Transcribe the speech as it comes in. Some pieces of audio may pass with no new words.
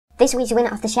This week's winner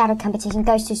of the shoutout competition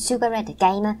goes to Super Red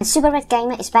Gamer. And Super Red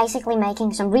Gamer is basically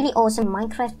making some really awesome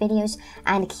Minecraft videos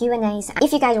and Q&As.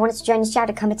 If you guys wanted to join the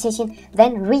shoutout competition,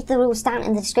 then read the rules down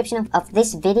in the description of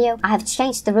this video. I have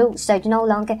changed the rules so it's no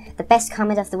longer the best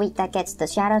comment of the week that gets the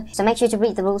shoutout. So make sure to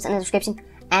read the rules in the description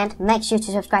and make sure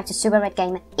to subscribe to Super Red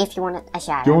Gamer if you want a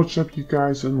shoutout. Yo, what's up you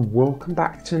guys, and welcome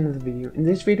back to another video. In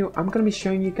this video I'm going to be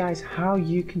showing you guys how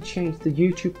you can change the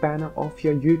YouTube banner of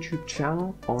your YouTube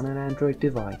channel on an Android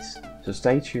device. So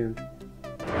stay tuned.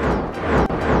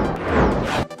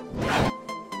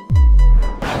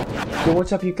 Yo,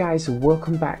 what's up you guys,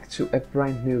 welcome back to a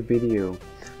brand new video.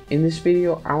 In this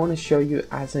video I want to show you,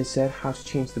 as I said, how to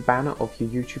change the banner of your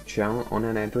YouTube channel on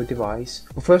an Android device.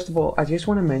 Well, first of all, I just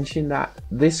want to mention that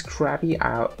this crappy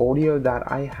audio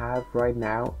that I have right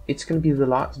now, it's going to be the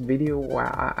last video where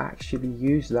I actually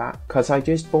use that, because I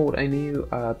just bought a new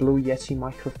Blue Yeti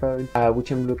microphone,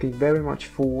 which I'm looking very much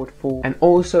forward for. And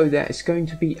also there is going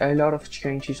to be a lot of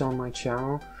changes on my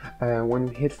channel when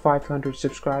we hit 500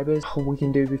 subscribers. We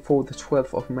can do before the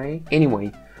 12th of May.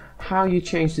 Anyway, how you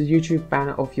change the YouTube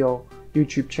banner of your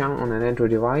YouTube channel on an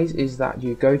Android device is that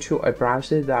you go to a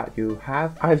browser that you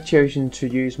have. I've chosen to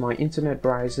use my internet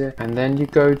browser, and then you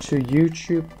go to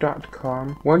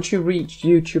youtube.com. Once you reach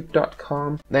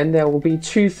youtube.com, then there will be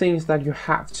two things that you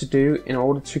have to do in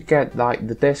order to get like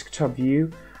the desktop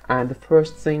view. And the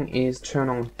first thing is turn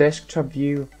on desktop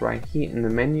view right here in the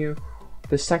menu.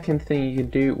 The second thing you can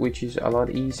do, which is a lot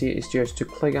easier, is just to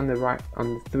click on the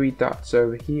three dots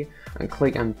over here and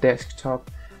click on desktop,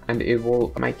 and it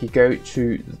will make you go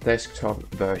to the desktop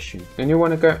version. Then you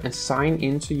want to go and sign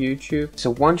into YouTube.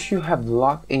 So once you have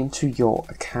logged into your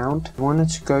account, you want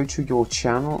to go to your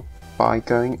channel by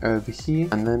going over here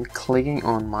and then clicking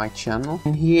on my channel.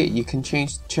 And here you can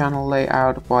change the channel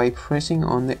layout by pressing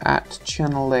on the add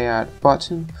channel layout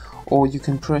button, or you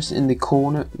can press in the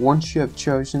corner once you have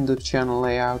chosen the channel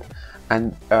layout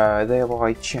and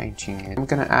thereby changing it. I'm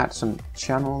going to add some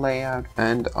channel layout,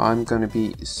 and I'm going to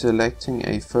be selecting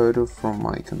a photo from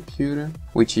my computer,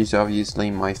 which is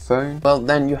obviously my phone. Well,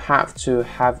 then you have to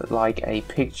have like a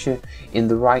picture in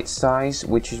the right size,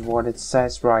 which is what it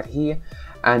says right here.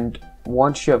 And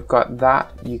once you have got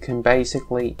that, you can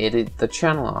basically edit the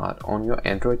channel art on your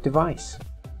Android device.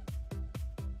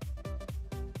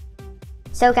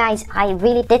 So guys, I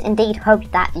really did indeed hope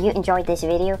that you enjoyed this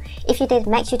video. If you did,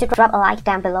 make sure to drop a like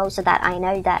down below so that I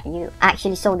know that you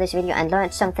actually saw this video and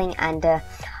learned something. And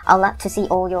I'd love to see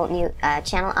all your new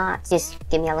channel art. Just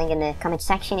give me a link in the comment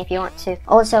section if you want to.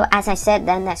 Also, as I said,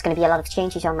 then there's going to be a lot of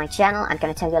changes on my channel. I'm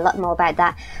going to tell you a lot more about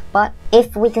that. But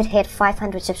if we could hit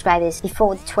 500 subscribers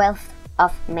before the 12th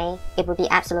of May, it would be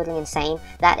absolutely insane.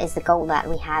 That is the goal that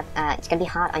we have. It's gonna be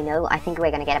hard, I know. I think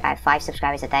we're gonna get about 5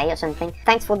 subscribers a day or something.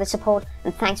 Thanks for the support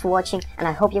and thanks for watching, and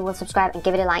I hope you will subscribe and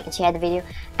give it a like and share the video,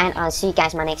 and I'll see you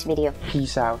guys in my next video.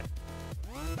 Peace out.